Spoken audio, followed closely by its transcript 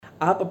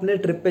आप अपने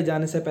ट्रिप पे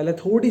जाने से पहले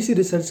थोड़ी सी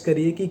रिसर्च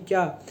करिए कि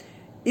क्या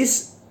इस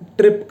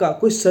ट्रिप का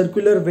कोई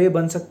सर्कुलर वे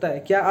बन सकता है।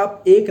 क्या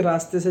आप एक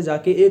रास्ते से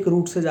जाके, एक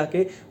रूट से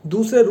जाके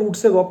दूसरे रूट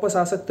से वापस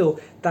आ सकते हो,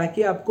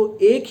 ताकि आपको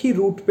एक ही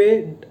रूट पे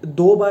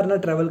 2 बार ना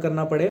ट्रैवल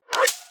करना पड़े।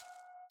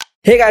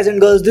 Hey guys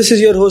and girls, this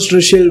is your host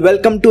Rushil.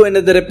 Welcome to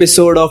another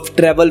episode of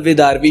Travel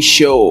with RV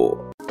Show.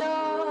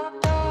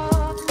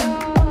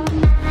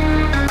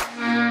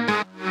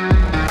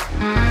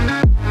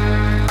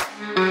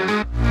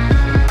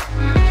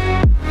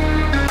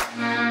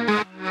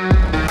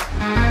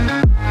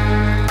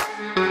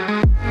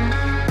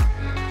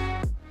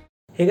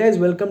 Hey guys,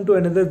 welcome to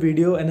another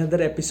video,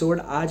 another episode.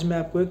 आज मैं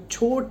आपको एक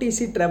छोटी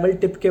सी ट्रैवल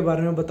टिप के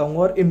बारे में बताऊंगा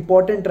और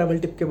इम्पॉर्टेंट ट्रैवल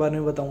टिप के बारे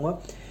में बताऊंगा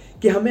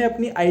कि हमें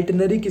अपनी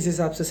आइटिनरी किस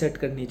हिसाब से सेट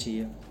करनी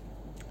चाहिए।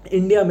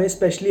 इंडिया में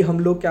स्पेशली हम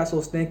लोग क्या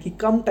सोचते हैं कि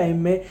कम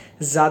टाइम में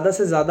ज़्यादा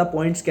से ज़्यादा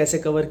पॉइंट्स कैसे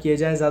कवर किए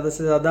जाए, ज़्यादा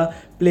से ज़्यादा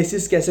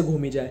प्लेसेस कैसे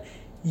घूमी जाए।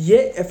 ये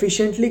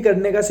एफिशिएंटली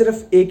करने का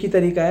सिर्फ एक ही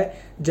तरीका है,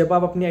 जब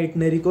आप अपनी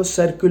आइटिनरी को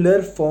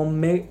सर्कुलर फॉर्म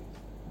में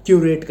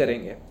क्यूरेट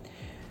करेंगे।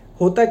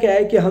 होता क्या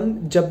है कि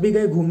हम जब भी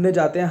कहीं घूमने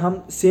जाते हैं,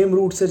 हम सेम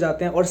रूट से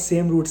जाते हैं और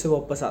सेम रूट से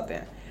वापस आते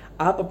हैं।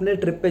 आप अपने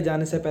ट्रिप पे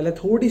जाने से पहले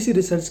थोड़ी सी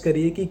रिसर्च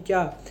करिए कि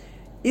क्या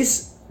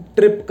इस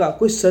ट्रिप का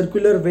कोई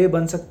सर्कुलर वे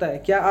बन सकता है।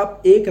 क्या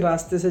आप एक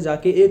रास्ते से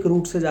जाके, एक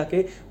रूट से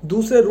जाके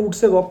दूसरे रूट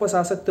से वापस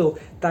आ सकते हो,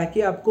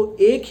 ताकि आपको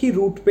एक ही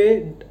रूट पे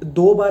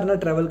 2 बार ना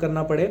ट्रैवल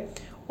करना पड़े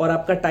और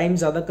आपका टाइम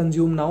ज़्यादा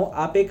कंज्यूम ना हो।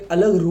 आप एक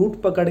अलग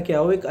रूट पकड़ के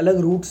आओ, एक अलग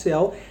रूट से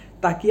आओ,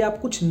 ताकि आप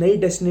कुछ नई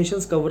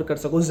डेस्टिनेशंस कवर कर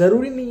सको।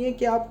 ज़रूरी नहीं है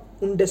कि आप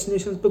उन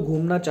डेस्टिनेशंस पे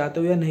घूमना चाहते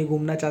हो या नहीं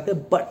घूमना चाहते,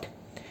 बट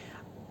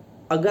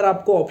अगर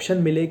आपको ऑप्शन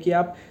मिले कि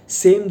आप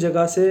सेम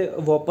जगह से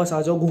वापस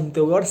आ जाओ घूमते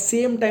हुए और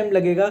सेम टाइम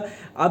लगेगा,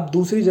 आप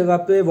दूसरी जगह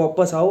पे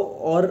वापस आओ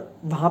और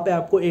वहाँ पे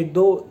आपको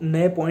 1-2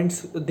 नए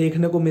पॉइंट्स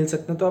देखने को मिल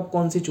सकते हैं, तो आप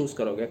कौन सी चूज़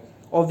करोगे?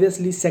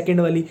 ऑब्वियसली सेकंड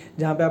वाली,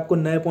 जहाँ पे आपको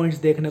नए पॉइंट्स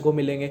देखने को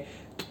मिलेंगे।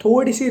 तो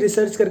थोड़ी सी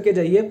रिसर्च करके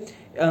जाइए।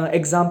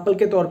 एग्जाम्पल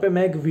के तौर पर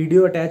मैं एक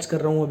वीडियो अटैच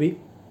कर रहा हूँ अभी,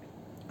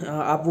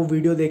 आप वो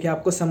वीडियो देखें,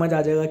 आपको समझ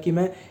आ जाएगा कि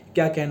मैं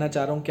क्या कहना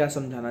चाह रहा हूँ, क्या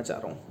समझाना चाह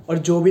रहा हूँ। और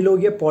जो भी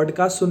लोग ये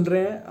पॉडकास्ट सुन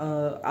रहे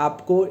हैं,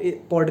 आपको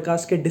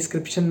पॉडकास्ट के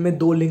डिस्क्रिप्शन में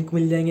 2 लिंक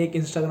मिल जाएंगे, एक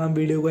इंस्टाग्राम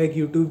वीडियो का, एक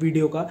यूट्यूब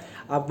वीडियो का।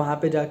 आप वहाँ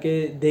पे जाके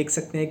देख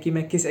सकते हैं कि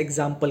मैं किस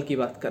एग्जाम्पल की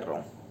बात कर रहा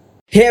हूँ।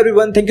 Hey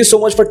everyone, thank you so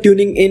much for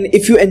tuning in.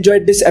 If you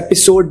enjoyed this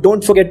episode,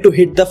 don't forget to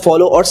hit the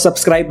follow or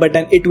subscribe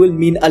button. It will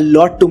mean a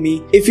lot to me.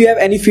 If you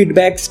have any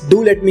feedbacks,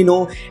 do let me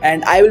know,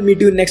 and I will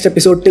meet you in next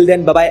episode. Till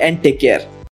then, bye bye and take care.